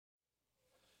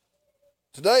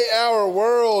Today, our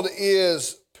world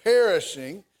is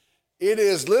perishing. It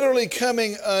is literally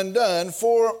coming undone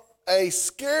for a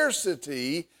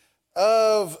scarcity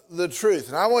of the truth.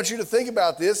 And I want you to think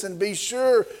about this and be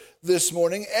sure this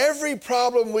morning, every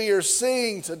problem we are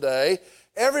seeing today,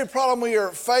 every problem we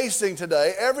are facing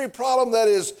today, every problem that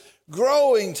is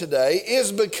growing today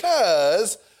is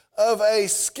because of a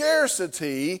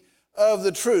scarcity of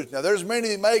the truth. Now, there's many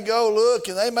that may go look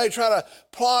and they may try to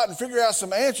plot and figure out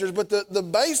some answers, but the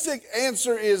basic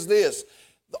answer is this.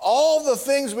 All the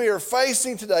things we are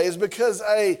facing today is because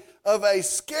of a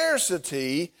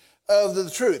scarcity of the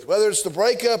truth, whether it's the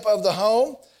breakup of the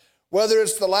home, whether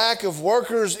it's the lack of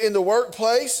workers in the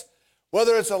workplace,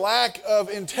 whether it's a lack of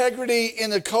integrity in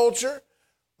the culture,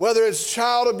 whether it's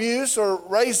child abuse or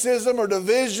racism or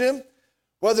division,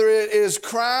 whether it is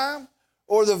crime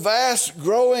or the vast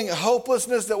growing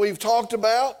hopelessness that we've talked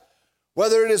about,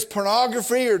 whether it is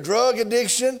pornography or drug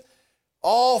addiction,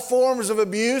 all forms of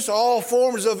abuse, all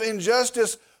forms of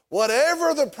injustice,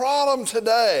 whatever the problem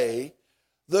today,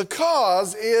 the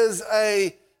cause is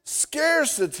a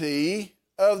scarcity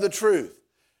of the truth.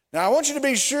 Now, I want you to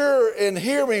be sure and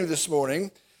hear me this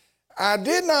morning. I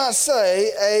did not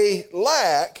say a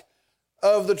lack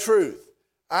of the truth.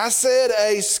 I said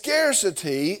a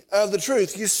scarcity of the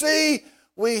truth. You see,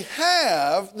 we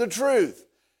have the truth.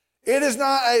 It is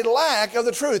not a lack of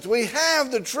the truth. We have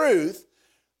the truth.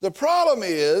 The problem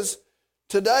is,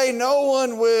 today no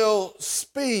one will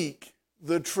speak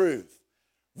the truth.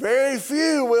 Very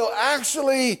few will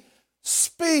actually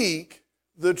speak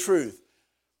the truth.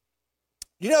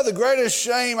 You know, the greatest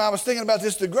shame, I was thinking about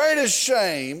this, the greatest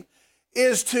shame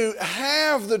is to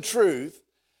have the truth,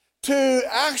 to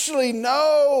actually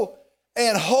know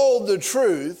and hold the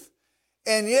truth,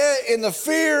 and yet in the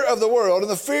fear of the world, in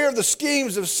the fear of the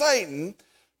schemes of Satan,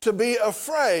 to be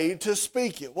afraid to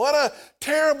speak it. What a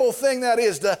terrible thing that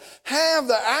is, to have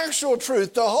the actual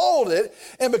truth, to hold it,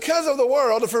 and because of the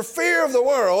world, for fear of the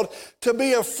world, to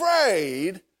be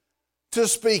afraid to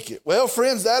speak it. Well,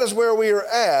 friends, that is where we are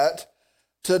at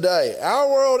today. Our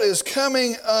world is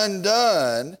coming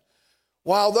undone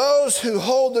while those who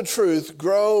hold the truth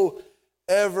grow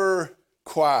ever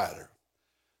quieter.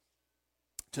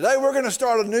 Today we're going to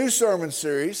start a new sermon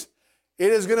series.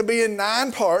 It is going to be in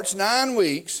 9 parts, 9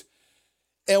 weeks,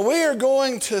 and we are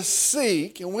going to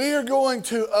seek and we are going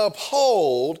to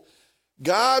uphold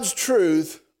God's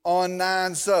truth on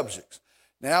 9 subjects.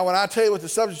 Now, when I tell you what the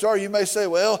subjects are, you may say,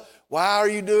 well, why are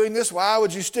you doing this? Why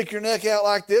would you stick your neck out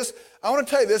like this? I want to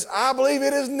tell you this. I believe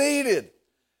it is needed,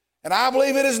 and I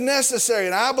believe it is necessary,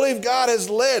 and I believe God has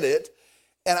led it,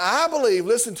 and I believe,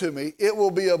 listen to me, it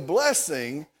will be a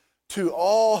blessing to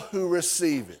all who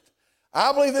receive it.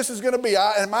 I believe this is going to be,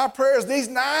 and my prayer is these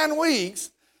 9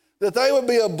 weeks, that they would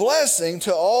be a blessing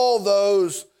to all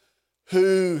those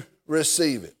who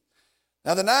receive it.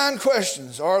 Now, the 9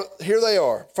 questions are, here they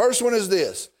are. First one is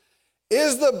this: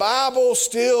 is the Bible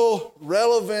still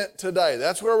relevant today?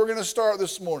 That's where we're going to start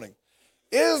this morning.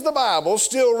 Is the Bible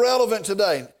still relevant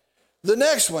today? The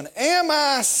next one, am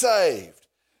I saved?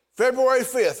 February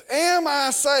 5th, am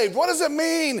I saved? What does it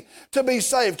mean to be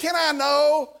saved? Can I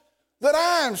know that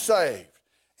I'm saved?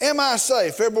 Am I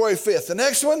saved? February 5th. The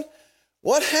next one,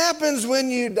 what happens when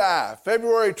you die?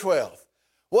 February 12th.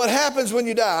 What happens when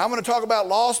you die? I'm going to talk about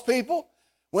lost people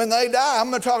when they die. I'm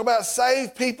going to talk about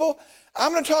saved people.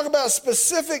 I'm going to talk about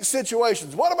specific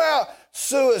situations. What about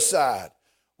suicide?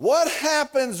 What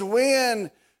happens when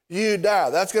you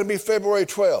die? That's going to be February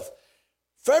 12th.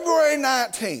 February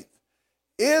 19th.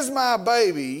 Is my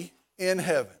baby in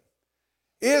heaven?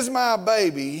 Is my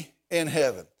baby in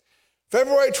heaven?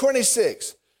 February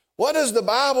 26th. What does the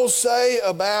Bible say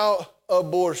about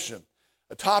abortion?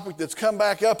 A topic that's come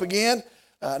back up again.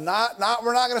 We're not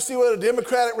going to see what a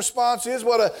Democratic response is,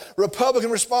 what a Republican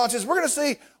response is. We're going to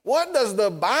see what does the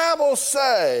Bible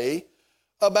say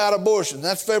about abortion.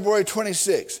 That's February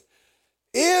 26th.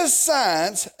 Is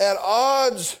science at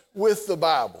odds with the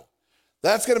Bible?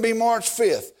 That's going to be March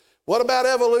 5th. What about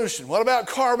evolution? What about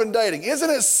carbon dating? Isn't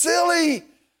it silly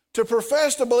to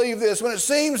profess to believe this when it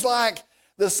seems like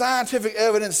the scientific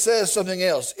evidence says something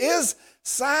else? Is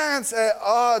science at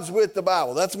odds with the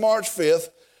Bible? That's March 5th.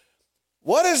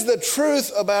 What is the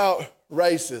truth about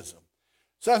racism?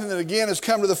 Something that, again, has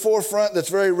come to the forefront that's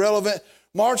very relevant.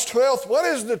 March 12th, what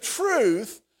is the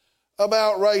truth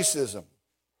about racism?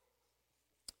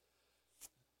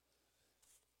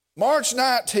 March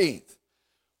 19th,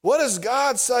 what does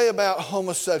God say about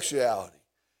homosexuality?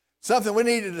 Something we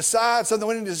need to decide, something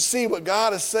we need to see what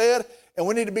God has said, and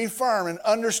we need to be firm in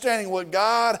understanding what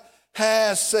God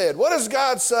has said. What does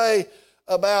God say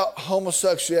about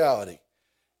homosexuality?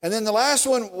 And then the last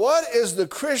one, what is the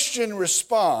Christian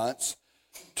response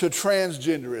to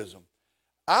transgenderism?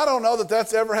 I don't know that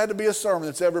that's ever had to be a sermon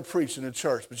that's ever preached in a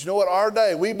church. But you know what? Our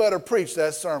day, we better preach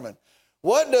that sermon.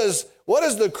 What is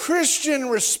the Christian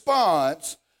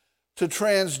response to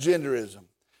transgenderism?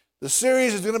 The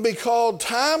series is going to be called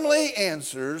Timely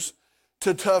Answers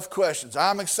to Tough Questions.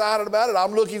 I'm excited about it.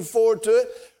 I'm looking forward to it.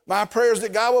 My prayer is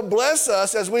that God will bless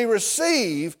us as we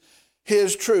receive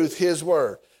His truth, His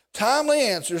word. Timely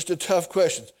answers to tough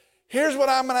questions. Here's what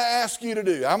I'm going to ask you to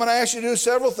do. I'm going to ask you to do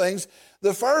several things.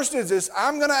 The first is this: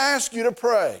 I'm going to ask you to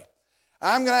pray.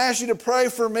 I'm going to ask you to pray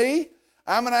for me.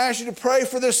 I'm going to ask you to pray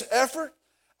for this effort.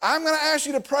 I'm going to ask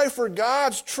you to pray for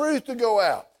God's truth to go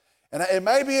out. And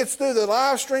maybe it's through the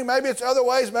live stream, maybe it's other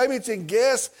ways, maybe it's in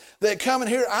guests that come in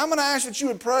here. I'm going to ask that you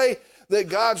would pray that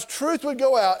God's truth would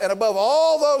go out, and above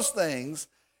all those things,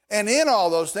 and in all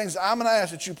those things, I'm going to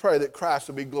ask that you pray that Christ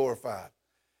will be glorified.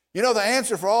 You know, the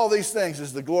answer for all these things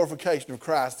is the glorification of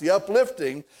Christ, the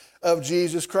uplifting of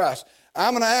Jesus Christ.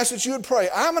 I'm going to ask that you would pray.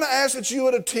 I'm going to ask that you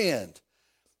would attend.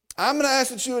 I'm going to ask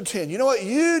that you attend. You know what?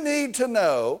 You need to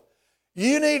know,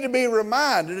 you need to be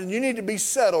reminded, and you need to be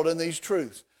settled in these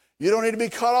truths. You don't need to be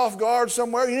caught off guard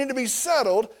somewhere. You need to be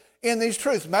settled in these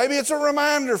truths. Maybe it's a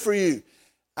reminder for you.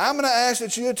 I'm going to ask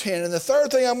that you attend. And the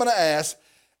third thing I'm going to ask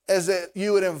is that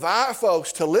you would invite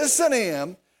folks to listen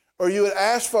in, or you would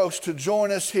ask folks to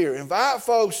join us here. Invite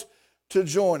folks to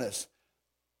join us.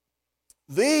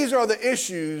 These are the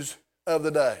issues of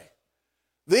the day.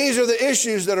 These are the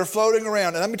issues that are floating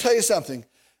around. And let me tell you something.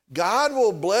 God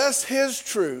will bless His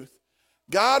truth.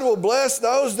 God will bless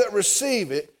those that receive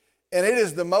it. And it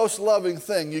is the most loving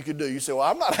thing you could do. You say, well,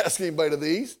 I'm not asking anybody to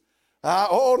these.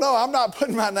 Oh, no, I'm not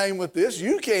putting my name with this.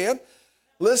 You can.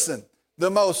 Listen,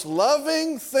 the most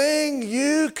loving thing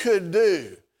you could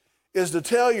do is to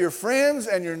tell your friends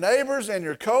and your neighbors and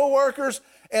your co-workers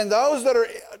and those that are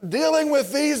dealing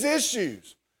with these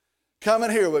issues, come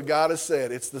and hear what God has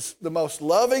said. It's the most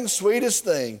loving, sweetest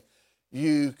thing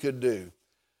you could do.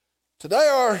 Today,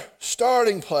 our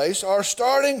starting place, our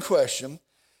starting question,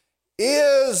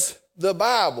 is the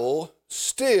Bible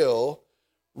still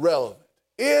relevant?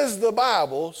 Is the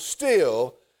Bible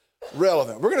still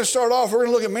relevant? We're going to start off, we're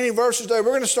going to look at many verses today. We're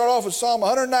going to start off with Psalm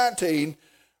 119,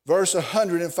 verse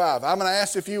 105. I'm going to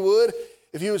ask if you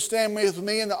would stand with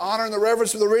me in the honor and the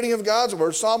reverence of the reading of God's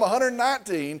word. Psalm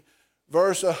 119,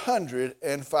 verse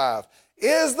 105.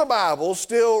 Is the Bible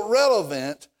still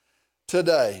relevant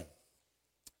today?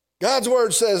 God's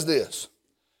word says this: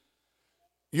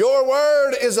 your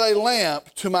word is a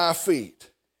lamp to my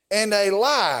feet and a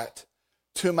light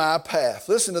to my path.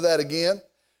 Listen to that again.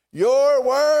 Your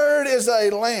word is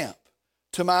a lamp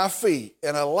to my feet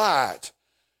and a light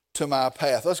to my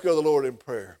path. Let's go to the Lord in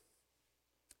prayer.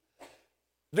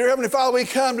 Dear Heavenly Father, we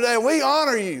come today and we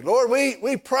honor you. Lord,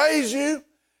 we praise you.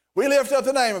 We lift up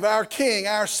the name of our King,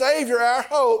 our Savior, our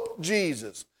hope,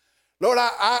 Jesus. Lord,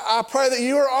 I pray that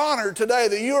you are honored today,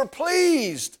 that you are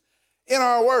pleased in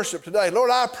our worship today. Lord,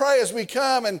 I pray as we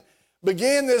come and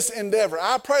begin this endeavor,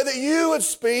 I pray that you would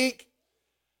speak,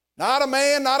 not a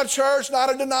man, not a church,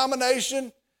 not a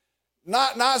denomination,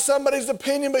 not somebody's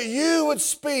opinion, but you would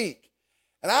speak.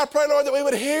 And I pray, Lord, that we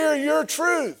would hear your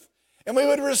truth and we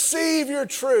would receive your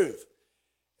truth.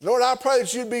 Lord, I pray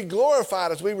that you'd be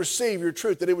glorified as we receive your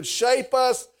truth, that it would shape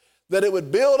us, that it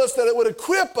would build us, that it would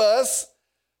equip us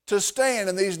to stand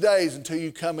in these days until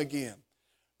you come again.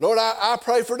 Lord, I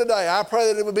pray for today. I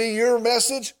pray that it would be your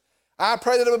message. I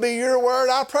pray that it would be your word.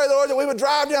 I pray, Lord, that we would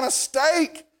drive down a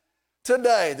stake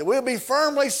today, that we'll be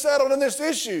firmly settled in this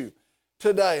issue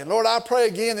today. And Lord, I pray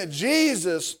again that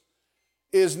Jesus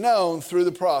is known through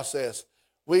the process.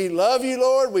 We love you,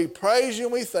 Lord. We praise you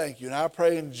and we thank you. And I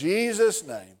pray in Jesus'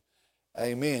 name,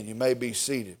 amen. You may be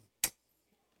seated.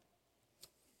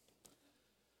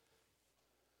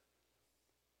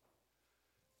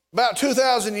 About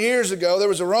 2,000 years ago, there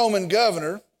was a Roman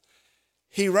governor.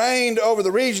 He reigned over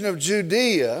the region of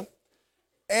Judea,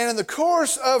 and in the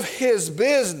course of his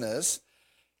business,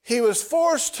 he was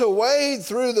forced to wade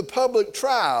through the public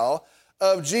trial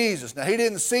of Jesus. Now, he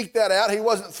didn't seek that out. He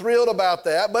wasn't thrilled about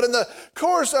that. But in the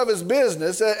course of his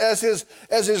business, as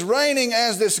his reigning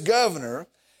as this governor,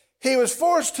 he was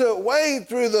forced to wade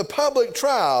through the public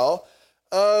trial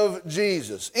of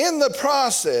Jesus. In the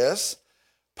process,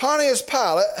 Pontius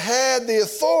Pilate had the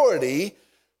authority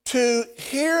to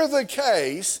hear the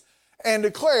case and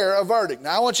declare a verdict.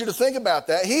 Now, I want you to think about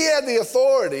that. He had the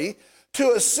authority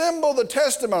to assemble the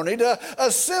testimony, to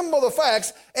assemble the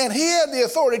facts, and he had the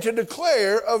authority to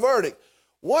declare a verdict.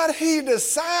 What he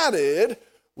decided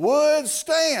would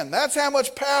stand. That's how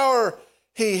much power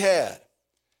he had.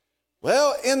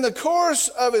 Well, in the course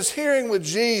of his hearing with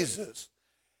Jesus,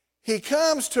 he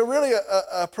comes to really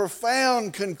a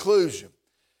profound conclusion.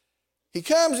 He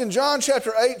comes in John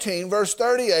chapter 18, verse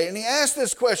 38, and he asks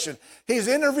this question. He's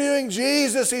interviewing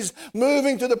Jesus. He's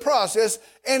moving through the process,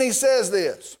 and he says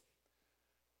this: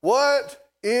 what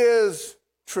is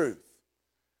truth?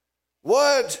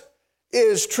 What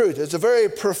is truth? It's a very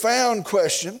profound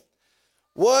question.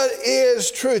 What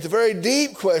is truth? A very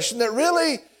deep question that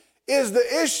really is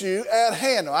the issue at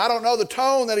hand. Now, I don't know the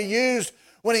tone that he used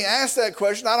when he asked that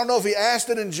question. I don't know if he asked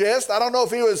it in jest. I don't know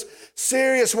if he was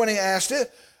serious when he asked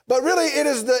it. But really, it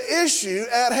is the issue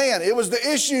at hand. It was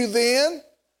the issue then.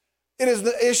 It is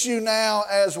the issue now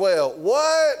as well.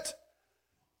 What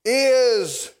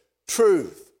is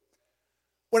truth?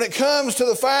 When it comes to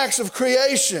the facts of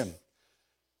creation,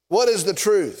 what is the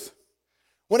truth?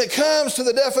 When it comes to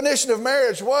the definition of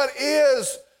marriage, what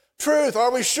is truth?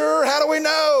 Are we sure? How do we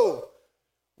know?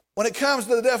 When it comes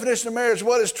to the definition of marriage,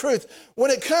 what is truth?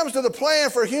 When it comes to the plan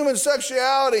for human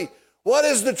sexuality, what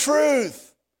is the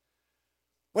truth?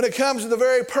 When it comes to the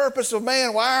very purpose of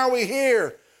man, why are we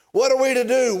here? What are we to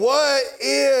do? What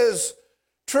is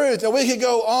truth? Now, we could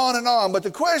go on, but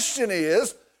the question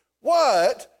is,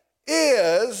 what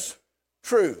is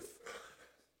truth?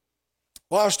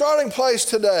 Well, our starting place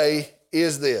today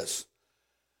is this: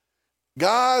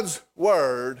 God's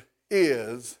Word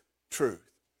is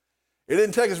truth. It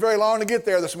didn't take us very long to get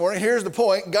there this morning. Here's the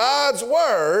point: God's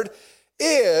Word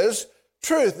is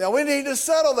truth. Now, we need to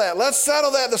settle that. Let's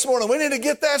settle that this morning. We need to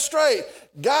get that straight.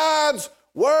 God's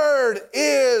Word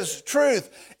is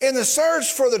truth. In the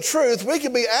search for the truth, we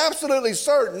can be absolutely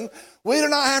certain we do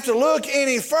not have to look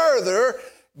any further.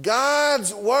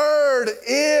 God's Word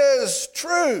is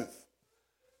truth.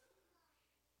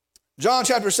 John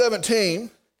chapter 17,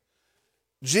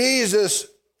 Jesus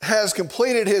has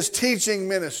completed his teaching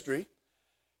ministry.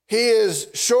 He is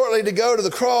shortly to go to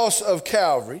the cross of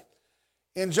Calvary.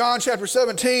 In John chapter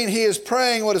 17, he is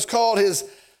praying what is called his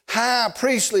high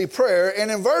priestly prayer. And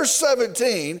in verse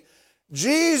 17,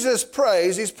 Jesus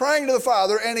prays, he's praying to the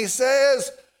Father, and he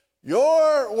says,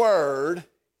 your word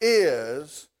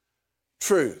is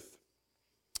truth.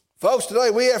 Folks,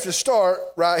 today we have to start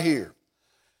right here.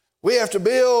 We have to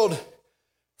build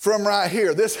from right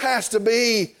here. This has to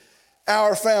be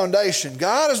our foundation.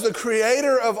 God is the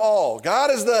creator of all.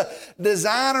 God is the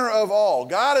designer of all.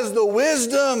 God is the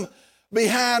wisdom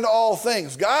behind all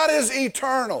things. God is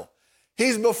eternal.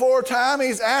 He's before time,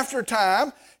 he's after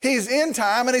time, he's in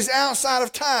time, and he's outside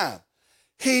of time.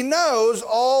 He knows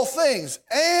all things,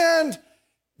 and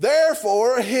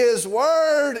therefore his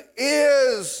word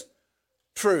is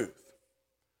truth.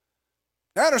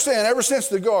 Now understand, ever since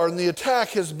the garden, the attack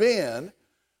has been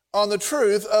on the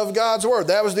truth of God's word.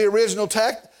 That was the original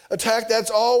attack.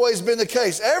 That's always been the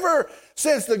case. Ever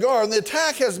since the garden, the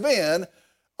attack has been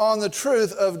on the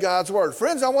truth of God's word.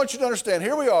 Friends, I want you to understand,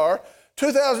 here we are,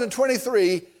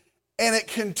 2023, and it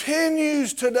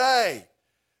continues today.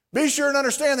 Be sure and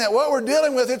understand that what we're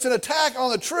dealing with, it's an attack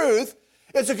on the truth.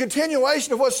 It's a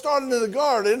continuation of what started in the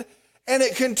garden, and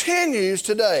it continues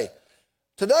today.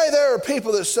 Today there are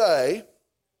people that say,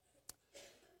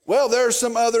 well, there are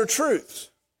some other truths.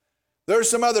 There's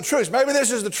some other truths. Maybe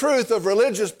this is the truth of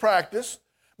religious practice,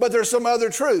 but there's some other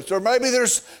truths. Or maybe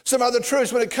there's some other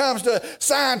truths when it comes to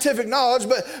scientific knowledge,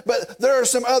 but there are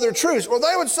some other truths. Or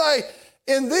they would say,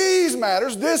 in these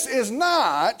matters, this is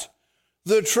not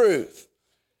the truth.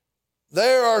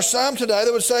 There are some today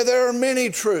that would say there are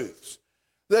many truths,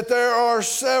 that there are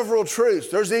several truths.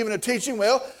 There's even a teaching,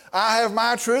 well, I have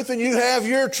my truth and you have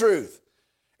your truth.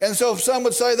 And so some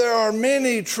would say there are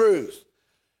many truths.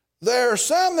 There are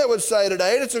some that would say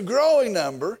today, and it's a growing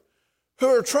number, who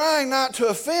are trying not to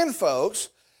offend folks,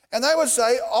 and they would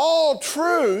say all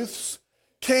truths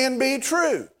can be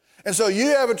true. And so you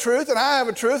have a truth, and I have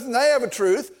a truth, and they have a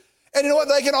truth, and you know what?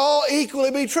 They can all equally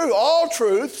be true. All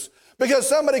truths, because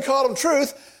somebody called them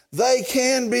truth, they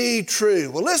can be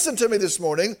true. Well, listen to me this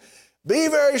morning. Be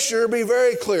very sure, be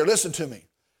very clear. Listen to me.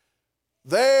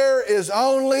 There is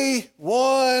only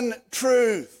one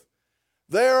truth.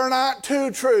 There are not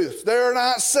two truths. There are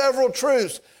not several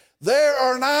truths. There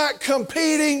are not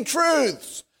competing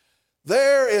truths.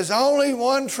 There is only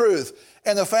one truth.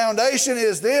 And the foundation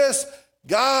is this: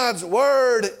 God's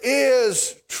word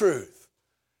is truth.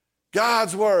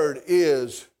 God's word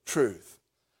is truth.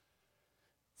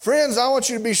 Friends, I want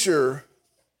you to be sure,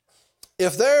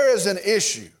 if there is an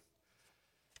issue,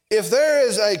 if there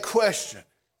is a question,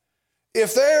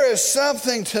 if there is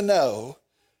something to know,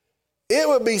 it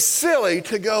would be silly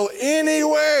to go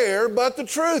anywhere but the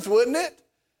truth, wouldn't it?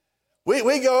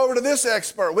 We go over to this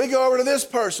expert. We go over to this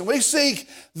person. We seek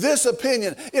this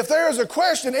opinion. If there is a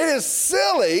question, it is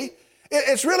silly.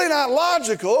 It's really not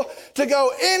logical to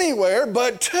go anywhere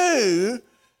but to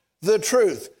the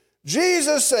truth.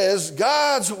 Jesus says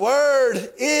God's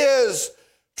word is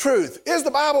truth. Is the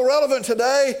Bible relevant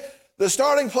today? The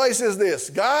starting place is this: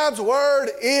 God's word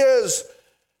is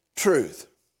truth.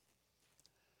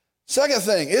 Second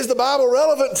thing, is the Bible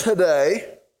relevant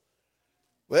today?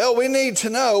 Well, we need to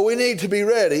know, we need to be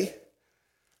ready.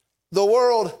 The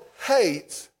world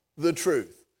hates the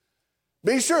truth.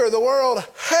 Be sure the world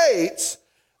hates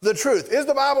the truth. Is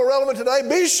the Bible relevant today?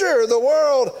 Be sure the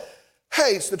world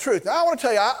hates the truth. Now, I want to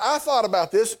tell you, I thought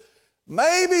about this.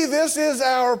 Maybe this is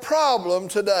our problem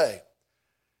today.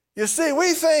 You see,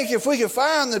 we think if we can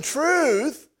find the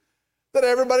truth, that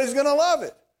everybody's going to love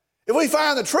it. If we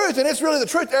find the truth, and it's really the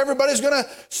truth, everybody's going to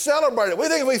celebrate it. We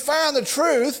think if we find the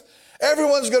truth,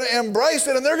 everyone's going to embrace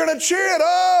it and they're going to cheer it.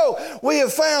 Oh, we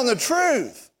have found the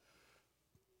truth.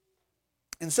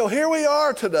 And so here we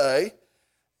are today,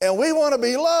 and we want to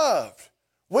be loved.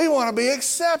 We want to be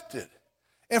accepted.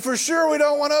 And for sure, we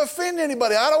don't want to offend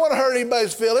anybody. I don't want to hurt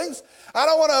anybody's feelings. I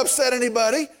don't want to upset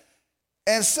anybody.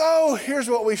 And so here's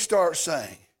what we start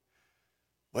saying.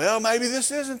 Well, maybe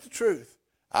this isn't the truth.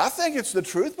 I think it's the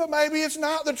truth, but maybe it's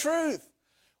not the truth.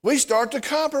 We start to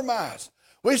compromise.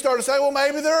 We start to say, well,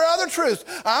 maybe there are other truths.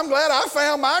 I'm glad I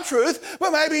found my truth,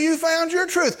 but maybe you found your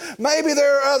truth. Maybe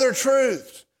there are other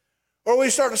truths. Or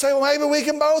we start to say, well, maybe we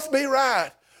can both be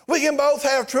right. We can both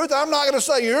have truth. I'm not going to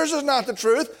say yours is not the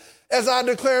truth as I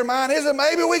declare mine is, and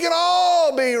maybe we can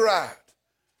all be right.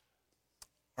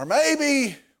 Or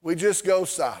maybe we just go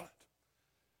silent.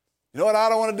 You know what? I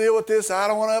don't want to deal with this. I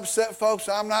don't want to upset folks.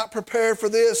 I'm not prepared for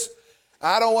this.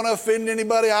 I don't want to offend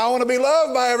anybody. I want to be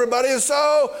loved by everybody. And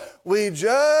so we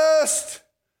just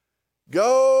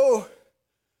go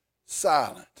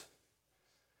silent.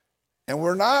 And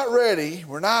we're not ready,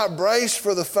 we're not braced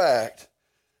for the fact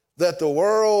that the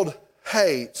world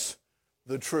hates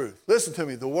the truth. Listen to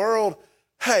me, the world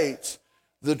hates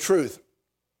the truth.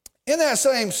 In that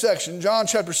same section, John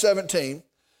chapter 17,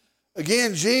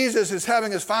 again, Jesus is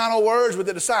having his final words with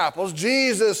the disciples.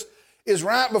 Jesus is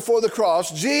right before the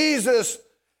cross. Jesus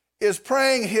is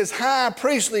praying his high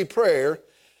priestly prayer.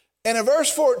 And in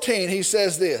verse 14, he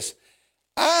says this,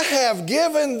 I have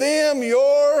given them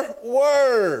your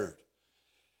word,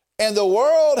 and the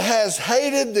world has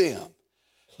hated them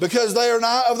because they are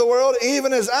not of the world,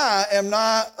 even as I am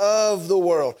not of the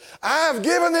world. I have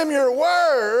given them your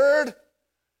word,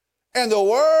 and the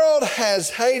world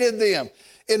has hated them.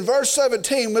 In verse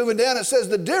 17, moving down, it says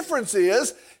the difference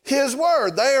is his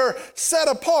word. They are set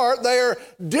apart. They are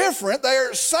different. They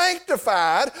are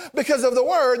sanctified because of the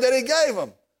word that he gave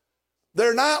them.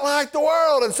 They're not like the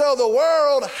world, and so the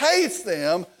world hates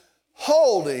them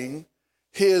holding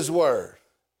his word.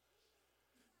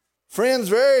 Friends,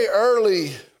 very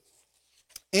early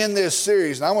in this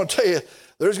series, and I want to tell you,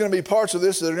 there's going to be parts of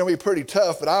this that are going to be pretty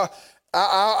tough, but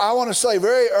I want to say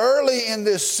very early in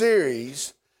this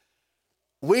series,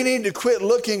 we need to quit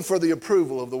looking for the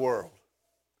approval of the world.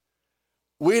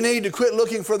 We need to quit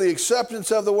looking for the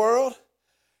acceptance of the world.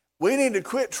 We need to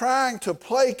quit trying to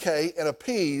placate and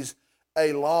appease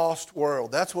a lost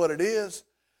world. That's what it is.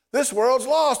 This world's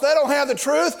lost. They don't have the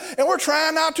truth, and we're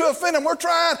trying not to offend them. We're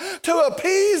trying to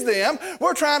appease them.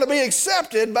 We're trying to be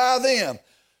accepted by them.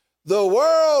 The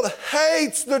world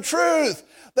hates the truth.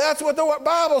 That's what the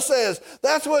Bible says.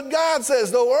 That's what God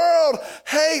says. The world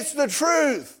hates the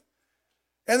truth.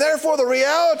 And therefore, the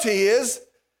reality is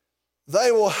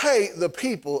they will hate the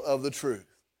people of the truth.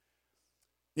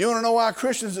 You want to know why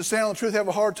Christians that stand on the truth have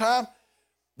a hard time?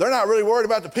 They're not really worried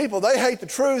about the people. They hate the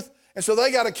truth. And so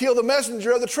they got to kill the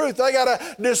messenger of the truth. They got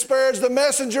to disparage the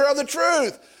messenger of the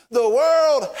truth. The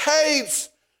world hates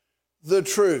the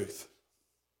truth.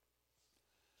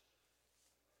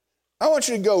 I want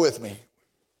you to go with me.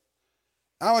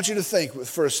 I want you to think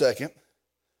for a second.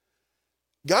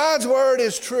 God's word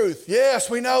is truth. Yes,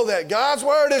 we know that. God's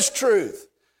word is truth.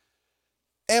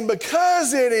 And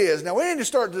because it is, now we need to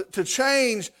start to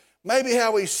change maybe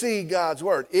how we see God's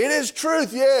word. It is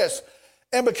truth, yes.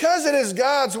 And because it is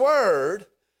God's word,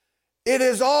 it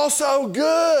is also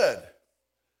good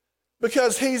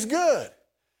because he's good.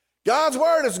 God's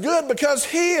word is good because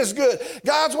he is good.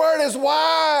 God's word is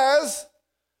wise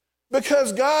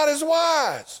because God is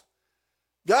wise.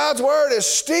 God's word is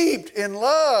steeped in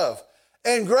love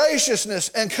and graciousness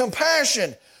and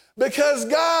compassion because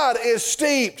God is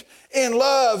steeped in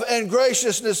love and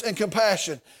graciousness and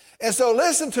compassion. And so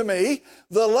listen to me,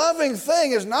 the loving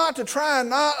thing is not to try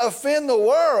and not offend the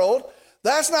world.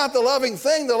 That's not the loving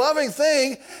thing. The loving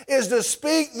thing is to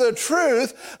speak the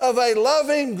truth of a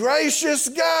loving, gracious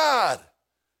God.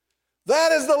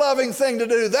 That is the loving thing to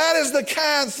do. That is the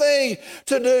kind thing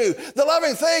to do. The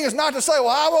loving thing is not to say, well,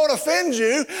 I won't offend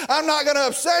you. I'm not going to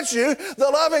upset you. The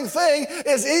loving thing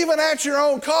is even at your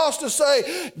own cost to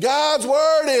say, God's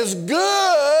word is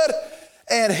good,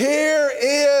 and here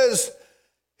is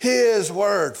his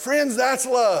word. Friends, that's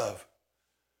love.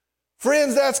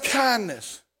 Friends, that's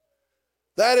kindness.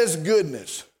 That is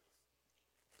goodness.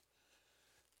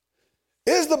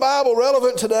 Is the Bible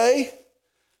relevant today?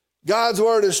 God's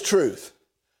word is truth.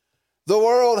 The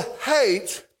world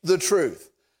hates the truth.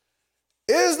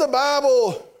 Is the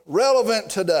Bible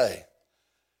relevant today?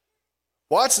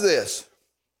 Watch this.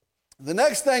 The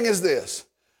next thing is this.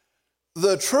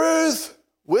 The truth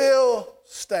will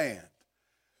stand.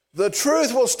 The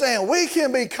truth will stand. We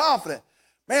can be confident.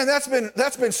 Man, that's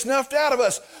been snuffed out of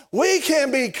us. We can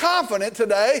be confident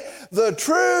today. The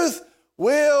truth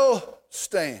will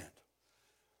stand.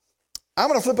 I'm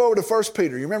going to flip over to 1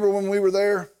 Peter. You remember when we were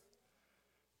there?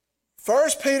 1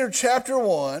 Peter chapter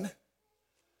 1,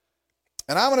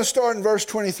 and I'm going to start in verse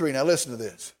 23. Now listen to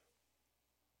this.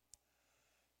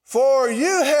 For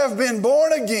you have been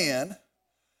born again,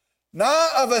 not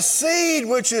of a seed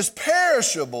which is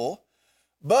perishable,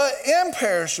 but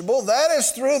imperishable. That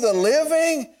is through the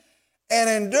living and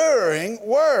enduring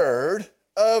word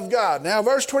of God. Now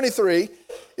verse 23,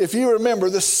 if you remember,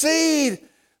 the seed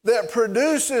that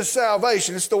produces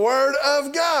salvation, it's the word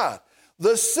of God.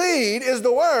 The seed is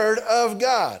the word of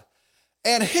God.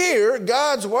 And here,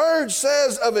 God's word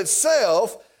says of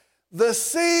itself, the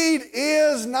seed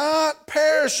is not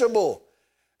perishable.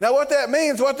 Now what that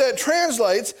means, what that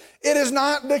translates, it is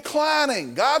not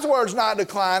declining. God's word's not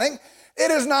declining. It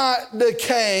is not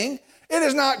decaying. It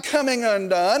is not coming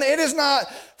undone. It is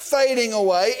not fading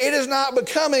away. It is not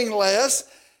becoming less.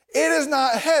 It is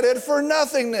not headed for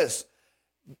nothingness.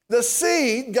 The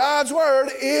seed, God's word,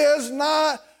 is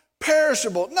not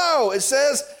perishable. No, it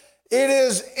says it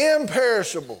is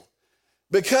imperishable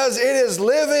because it is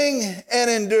living and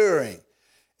enduring.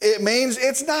 It means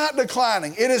it's not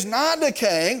declining. It is not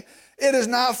decaying. It is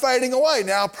not fading away.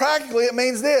 Now, practically, it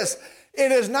means this.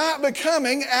 It is not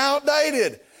becoming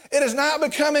outdated. It is not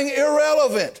becoming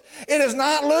irrelevant. It is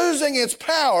not losing its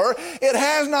power. It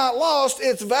has not lost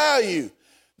its value.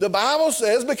 The Bible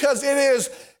says because it is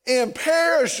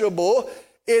imperishable,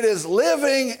 it is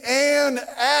living and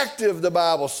active, the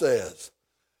Bible says.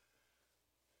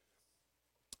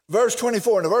 Verse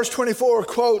 24, and verse 24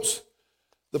 quotes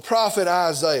the prophet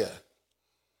Isaiah.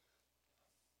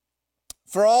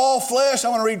 For all flesh, I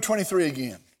want to read 23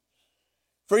 again.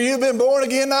 For you've been born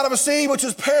again, not of a seed which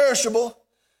is perishable,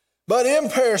 but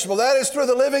imperishable. That is through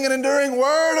the living and enduring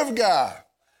word of God.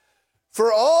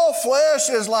 For all flesh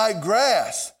is like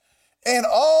grass, and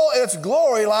all its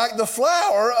glory like the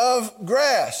flower of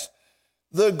grass.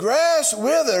 The grass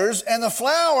withers and the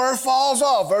flower falls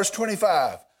off. Verse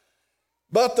 25.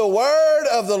 But the word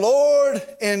of the Lord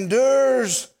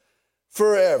endures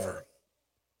forever.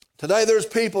 Today there's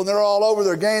people and they're all over,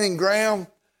 they're gaining ground.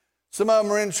 Some of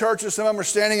them are in churches, some of them are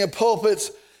standing in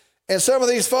pulpits. And some of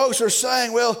these folks are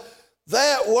saying, well,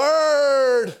 that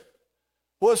word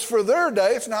was for their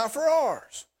day, it's not for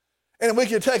ours. And we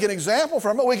could take an example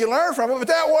from it, we can learn from it, but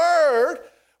that word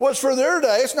was for their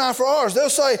day, it's not for ours. They'll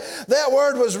say that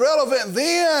word was relevant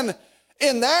then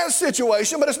in that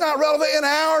situation, but it's not relevant in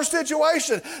our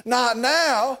situation, not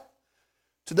now.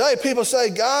 Today people say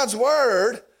God's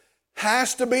word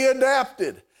has to be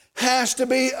adapted, has to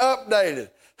be updated,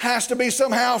 has to be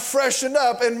somehow freshened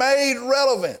up and made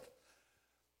relevant.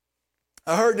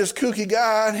 I heard this kooky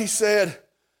guy and he said,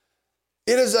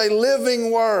 it is a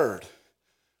living word,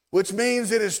 which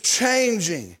means it is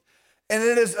changing and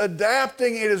it is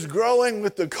adapting, it is growing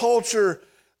with the culture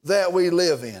that we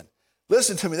live in.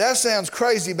 Listen to me, that sounds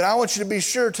crazy, but I want you to be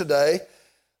sure today,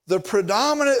 the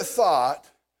predominant thought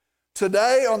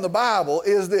today on the Bible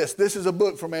is this. This is a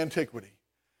book from antiquity.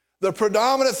 The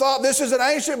predominant thought, this is an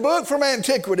ancient book from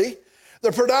antiquity.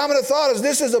 The predominant thought is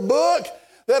this is a book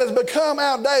that has become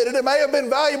outdated. It may have been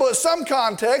valuable at some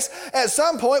context at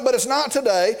some point, but it's not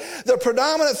today. The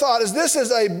predominant thought is this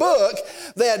is a book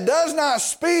that does not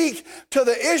speak to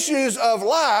the issues of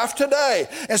life today.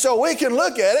 And so we can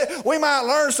look at it, we might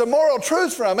learn some moral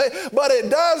truths from it, but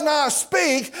it does not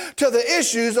speak to the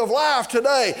issues of life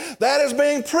today. That is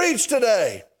being preached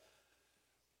today.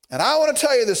 And I want to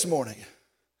tell you this morning,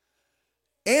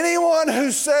 anyone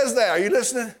who says that, are you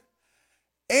listening?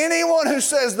 Anyone who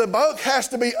says the book has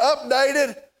to be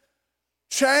updated,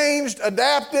 changed,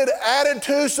 adapted, added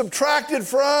to, subtracted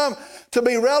from, to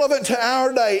be relevant to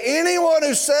our day. Anyone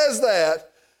who says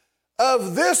that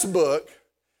of this book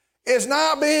is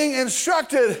not being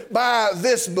instructed by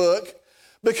this book,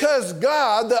 because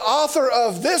God, the author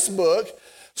of this book,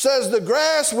 says the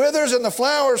grass withers and the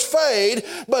flowers fade,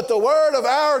 but the word of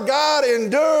our God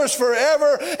endures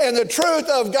forever, and the truth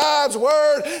of God's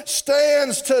word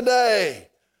stands today.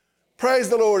 Praise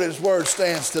the Lord, his word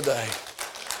stands today.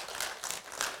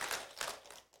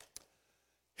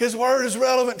 His word is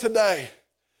relevant today.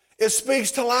 It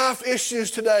speaks to life issues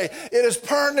today. It is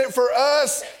pertinent for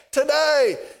us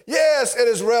today. Yes, it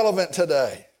is relevant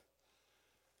today.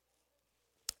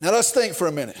 Now let's think for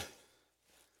a minute.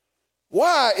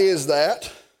 Why is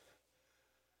that?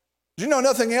 Do you know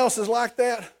nothing else is like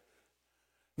that?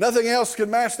 Nothing else can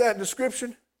match that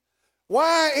description?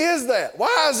 Why is that?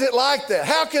 Why is it like that?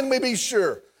 How can we be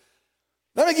sure?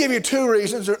 Let me give you two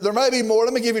reasons. There may be more.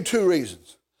 Let me give you two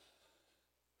reasons.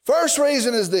 First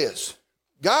reason is this.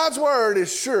 God's word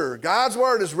is sure. God's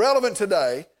word is relevant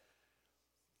today.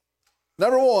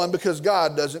 Number one, because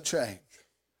God doesn't change.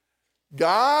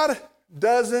 God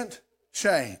doesn't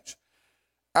change.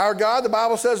 Our God, the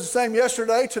Bible says, the same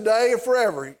yesterday, today, and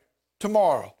forever,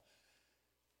 tomorrow.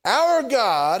 Our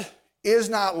God is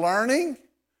not learning.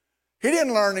 He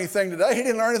didn't learn anything today. He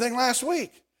didn't learn anything last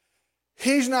week.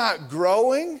 He's not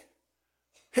growing.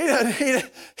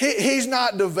 He's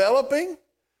not developing.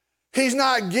 He's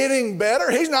not getting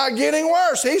better. He's not getting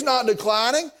worse. He's not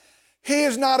declining. He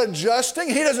is not adjusting.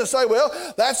 He doesn't say,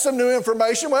 well, that's some new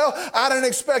information. Well, I didn't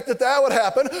expect that would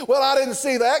happen. Well, I didn't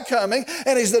see that coming.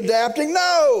 And he's adapting.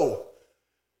 No.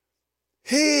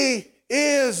 He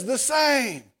is the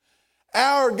same.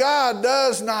 Our God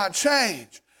does not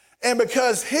change. And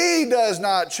because he does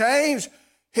not change,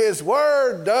 his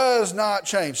word does not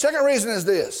change. Second reason is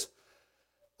this.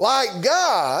 Like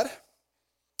God,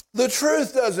 the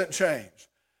truth doesn't change.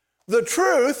 The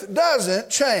truth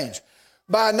doesn't change.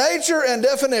 By nature and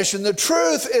definition, the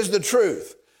truth is the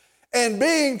truth. And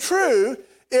being true,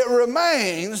 it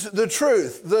remains the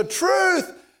truth. The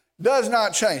truth does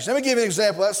not change. Let me give you an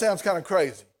example. That sounds kind of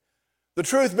crazy. The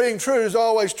truth being true is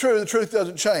always true. The truth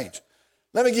doesn't change.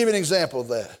 Let me give you an example of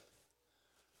that.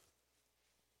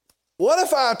 What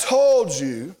if I told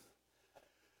you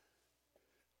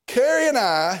Carrie and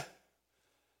I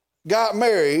got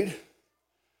married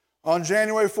on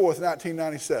January 4th,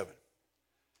 1997?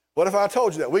 What if I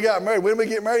told you that? We got married. When did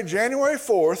we get married? January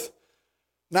 4th,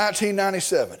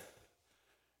 1997.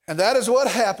 And that is what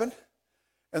happened,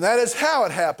 and that is how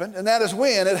it happened, and that is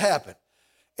when it happened.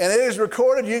 And it is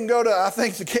recorded. You can go to, I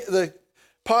think, the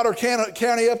Potter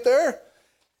County up there,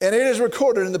 and it is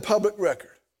recorded in the public record.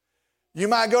 You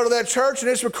might go to that church,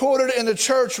 and it's recorded in the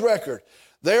church record.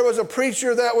 There was a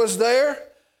preacher that was there.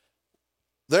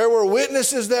 There were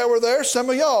witnesses that were there. Some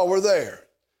of y'all were there.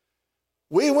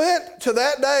 We went to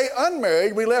that day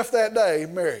unmarried. We left that day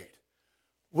married.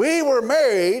 We were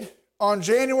married on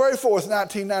January 4th,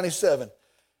 1997.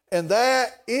 And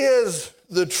that is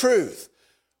the truth.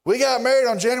 We got married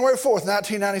on January 4th,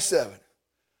 1997.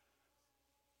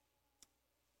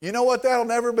 You know what that'll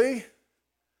never be?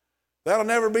 That'll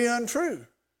never be untrue.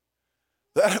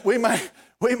 We may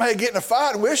get in a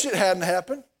fight and wish it hadn't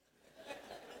happened.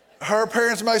 Her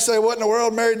parents may say, what in the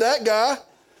world married that guy?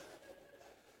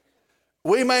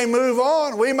 We may move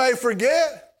on. We may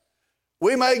forget.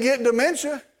 We may get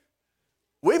dementia.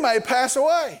 We may pass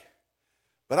away.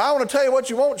 But I want to tell you what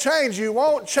you won't change. You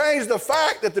won't change the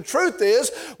fact that the truth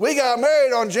is we got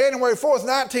married on January 4th,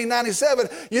 1997.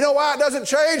 You know why it doesn't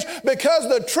change? Because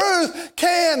the truth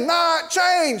cannot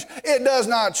change. It does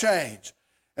not change.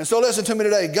 And so listen to me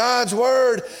today. God's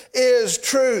word is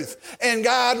truth, and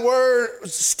God's word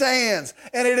stands,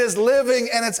 and it is living,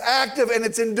 and it's active, and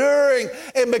it's enduring.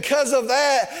 And because of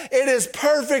that, it is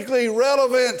perfectly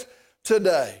relevant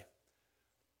today.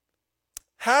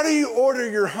 How do you order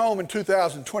your home in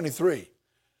 2023?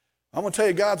 I'm going to tell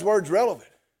you, God's word's relevant.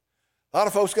 A lot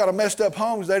of folks got a messed up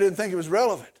home because they didn't think it was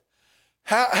relevant.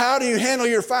 How do you handle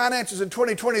your finances in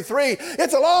 2023?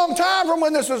 It's a long time from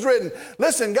when this was written.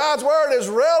 Listen, God's word is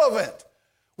relevant.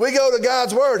 We go to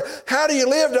God's word. How do you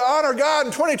live to honor God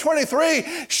in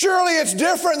 2023? Surely it's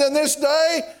different than this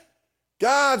day.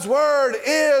 God's word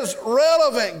is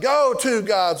relevant. Go to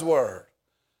God's word.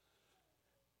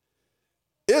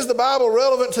 Is the Bible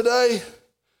relevant today?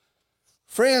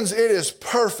 Friends, it is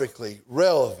perfectly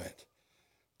relevant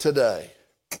today.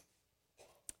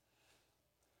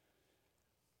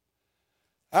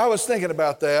 I was thinking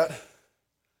about that,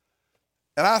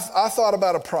 and I thought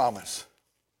about a promise.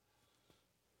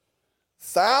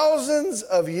 Thousands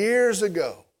of years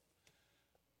ago,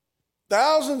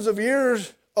 thousands of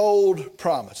years old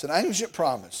promise, an ancient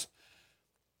promise.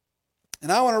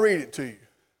 And I want to read it to you.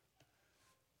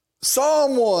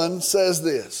 Psalm 1 says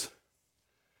this: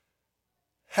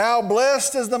 how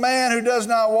blessed is the man who does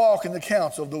not walk in the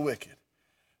counsel of the wicked,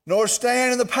 nor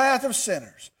stand in the path of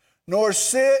sinners, nor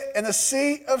sit in the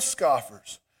seat of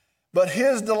scoffers. But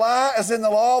his delight is in the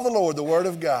law of the Lord, the word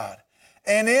of God.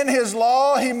 And in his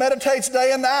law he meditates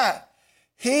day and night.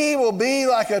 He will be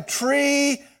like a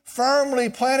tree firmly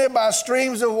planted by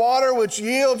streams of water, which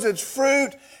yields its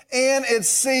fruit in its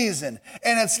season.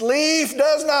 And its leaf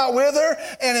does not wither,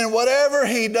 and in whatever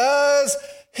he does,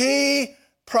 he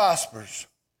prospers.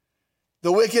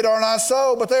 The wicked are not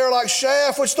so, but they are like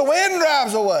chaff which the wind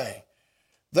drives away.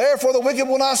 Therefore the wicked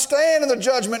will not stand in the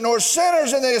judgment, nor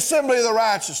sinners in the assembly of the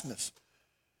righteousness.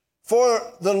 For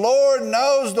the Lord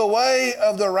knows the way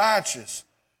of the righteous,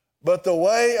 but the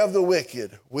way of the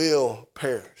wicked will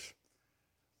perish.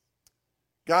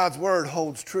 God's word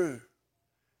holds true.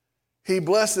 He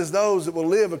blesses those that will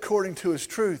live according to his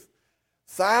truth.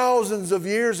 Thousands of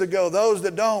years ago, those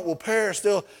that don't will perish.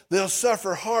 They'll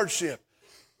suffer hardship.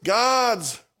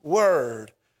 God's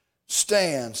word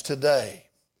stands today.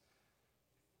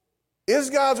 Is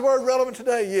God's word relevant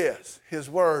today? Yes, his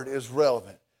word is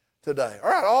relevant today. All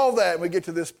right, all that, and we get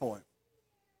to this point.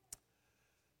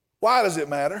 Why does it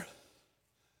matter?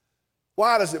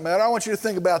 Why does it matter? I want you to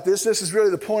think about this. This is really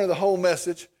the point of the whole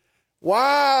message.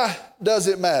 Why does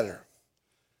it matter?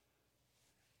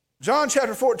 John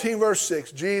chapter 14, verse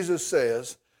 6, Jesus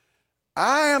says,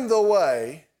 I am the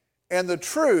way and the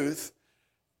truth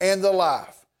and the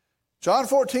life. John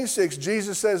 14, 6,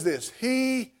 Jesus says this: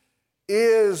 he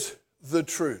is the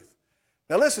truth.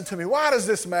 Now listen to me. Why does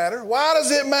this matter? Why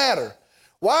does it matter?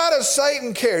 Why does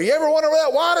Satan care? You ever wonder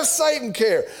that? Why does Satan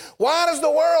care? Why does the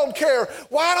world care?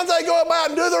 Why don't they go about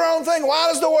and do their own thing? Why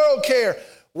does the world care?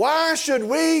 Why should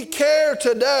we care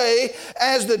today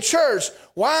as the church?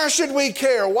 Why should we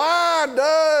care? Why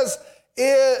does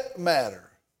it matter?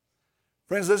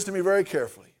 Friends, listen to me very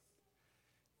carefully.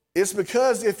 It's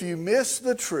because if you miss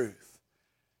the truth,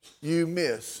 you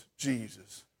miss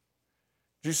Jesus.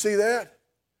 Do you see that?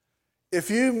 If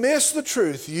you miss the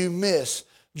truth, you miss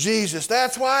Jesus.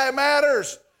 That's why it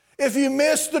matters. If you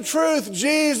miss the truth,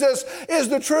 Jesus is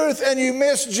the truth, and you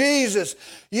miss Jesus.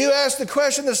 You asked the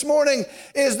question this morning,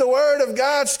 is the Word of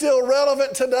God still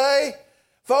relevant today?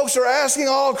 Folks are asking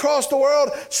all across the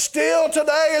world, still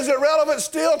today, is it relevant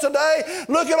still today?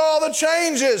 Look at all the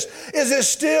changes. Is it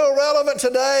still relevant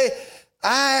today?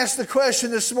 I asked the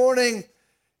question this morning,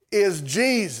 is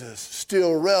Jesus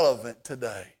still relevant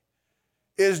today?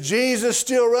 Is Jesus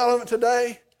still relevant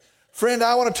today? Friend,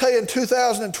 I want to tell you in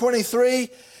 2023,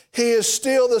 he is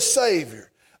still the Savior,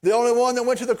 the only one that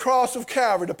went to the cross of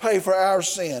Calvary to pay for our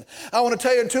sin. I want to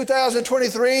tell you in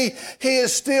 2023, he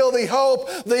is still the hope,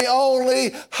 the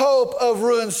only hope of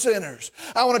ruined sinners.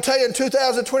 I want to tell you in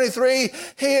 2023,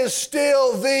 he is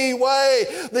still the way,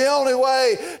 the only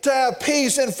way to have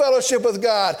peace and fellowship with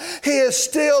God. He is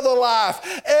still the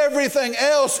life. Everything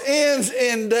else ends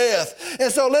in death.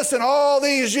 And so listen, all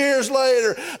these years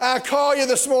later, I call you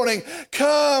this morning,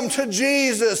 come to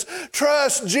Jesus.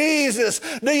 Trust Jesus.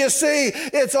 Do you see?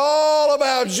 It's all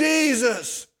about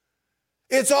Jesus.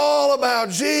 It's all about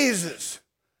Jesus.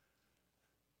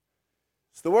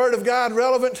 Is the Word of God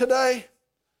relevant today?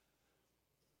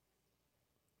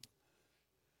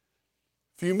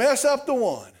 If you mess up the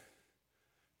one,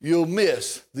 you'll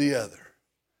miss the other.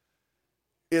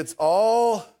 It's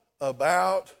all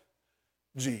about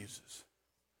Jesus.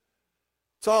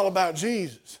 It's all about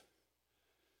Jesus.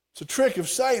 It's a trick of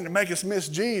Satan to make us miss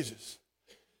Jesus.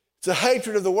 It's a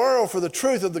hatred of the world for the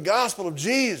truth of the gospel of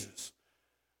Jesus.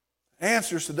 The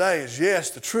answer today is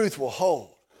yes, the truth will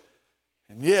hold.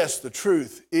 And yes, the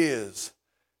truth is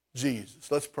Jesus.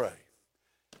 Let's pray.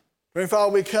 Dear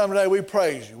Father, we come today, we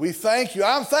praise you. We thank you.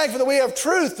 I'm thankful that we have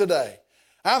truth today.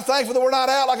 I'm thankful that we're not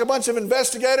out like a bunch of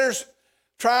investigators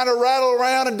trying to rattle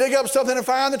around and dig up something and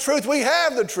find the truth. We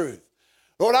have the truth.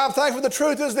 Lord, I'm thankful the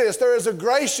truth is this: there is a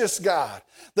gracious God.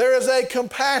 There is a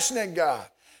compassionate God.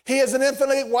 He is an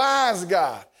infinitely wise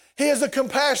God. He is a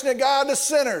compassionate God to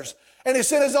sinners. And he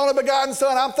sent his only begotten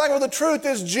Son. I'm thankful the truth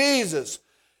is Jesus.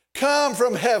 Come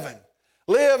from heaven.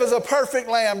 Live as a perfect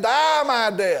lamb. Die my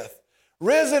death.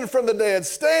 Risen from the dead.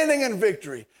 Standing in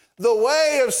victory. The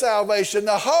way of salvation.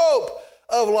 The hope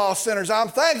of lost sinners. I'm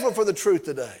thankful for the truth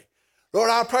today.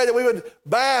 Lord, I pray that we would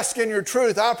bask in your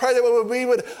truth. I pray that we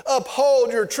would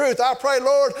uphold your truth. I pray,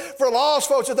 Lord, for lost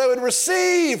folks that they would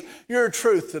receive your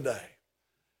truth today.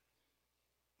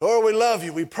 Lord, we love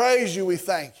you, we praise you, we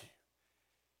thank you.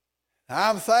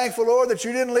 I'm thankful, Lord, that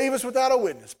you didn't leave us without a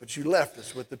witness, but you left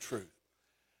us with the truth.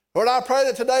 Lord, I pray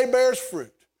that today bears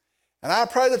fruit. And I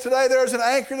pray that today there's an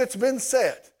anchor that's been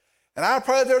set. And I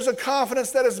pray that there's a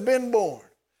confidence that has been born.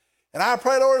 And I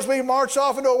pray, Lord, as we march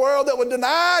off into a world that would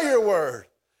deny your word,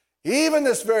 even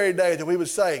this very day, that we would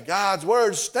say, God's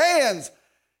word stands.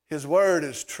 His word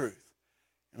is truth.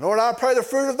 And Lord, I pray the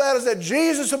fruit of that is that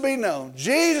Jesus will be known,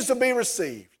 Jesus will be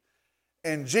received,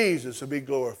 and Jesus will be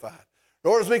glorified.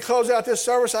 Lord, as we close out this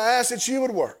service, I ask that you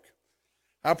would work.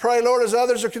 I pray, Lord, as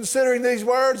others are considering these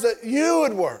words, that you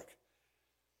would work.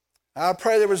 I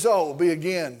pray the result will be,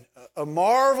 again, a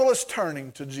marvelous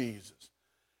turning to Jesus.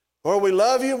 Lord, we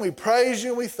love you and we praise you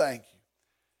and we thank you.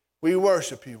 We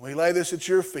worship you. We lay this at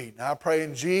your feet. And I pray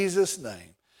in Jesus'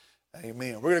 name,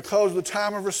 amen. We're going to close with a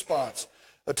time of response,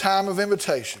 a time of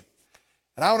invitation.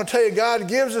 And I want to tell you, God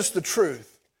gives us the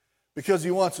truth because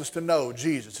he wants us to know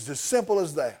Jesus. It's as simple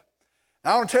as that.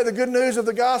 And I want to tell you the good news of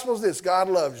the gospel is this: God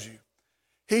loves you.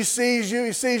 He sees you.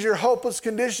 He sees your hopeless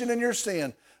condition in your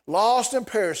sin, lost and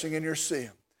perishing in your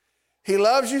sin. He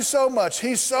loves you so much.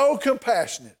 He's so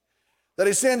compassionate that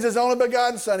he sends his only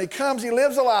begotten Son. He comes, he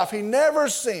lives a life. He never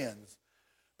sins.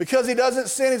 Because he doesn't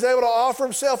sin, he's able to offer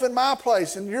himself in my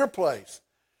place, in your place.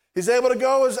 He's able to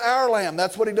go as our lamb.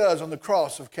 That's what he does on the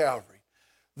cross of Calvary.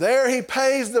 There he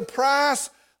pays the price,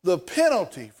 the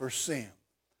penalty for sin.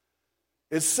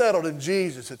 It's settled in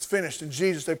Jesus. It's finished in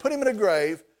Jesus. They put him in a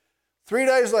grave. 3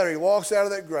 days later, he walks out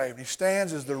of that grave and he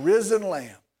stands as the risen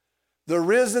lamb, the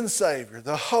risen Savior,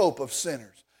 the hope of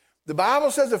sinners. The Bible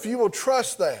says if you will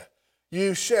trust that,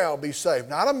 you shall be saved.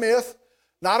 Not a myth,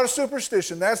 not a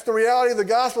superstition. That's the reality of the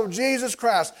gospel of Jesus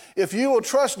Christ. If you will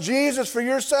trust Jesus for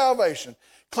your salvation,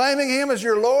 claiming him as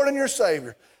your Lord and your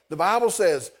Savior, the Bible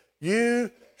says you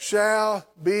shall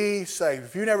be saved.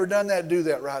 If you've never done that, do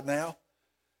that right now.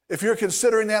 If you're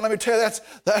considering that, let me tell you,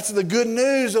 that's the good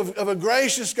news of a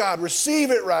gracious God.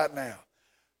 Receive it right now.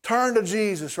 Turn to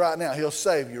Jesus right now. He'll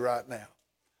save you right now.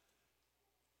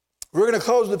 We're going to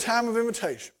close the time of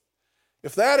invitation.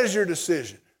 If that is your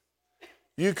decision,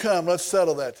 you come. Let's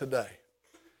settle that today.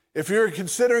 If you're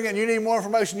considering it and you need more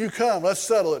information, you come. Let's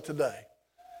settle it today.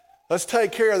 Let's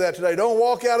take care of that today. Don't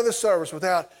walk out of the service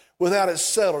without it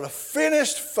settled. A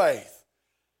finished faith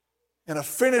and a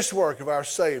finished work of our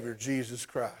Savior, Jesus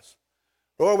Christ.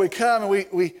 Lord, we come and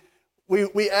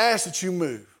we ask that you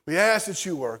move. We ask that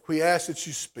you work. We ask that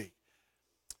you speak.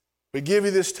 We give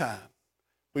you this time.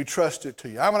 We trust it to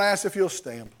you. I'm going to ask if you'll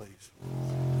stand, please.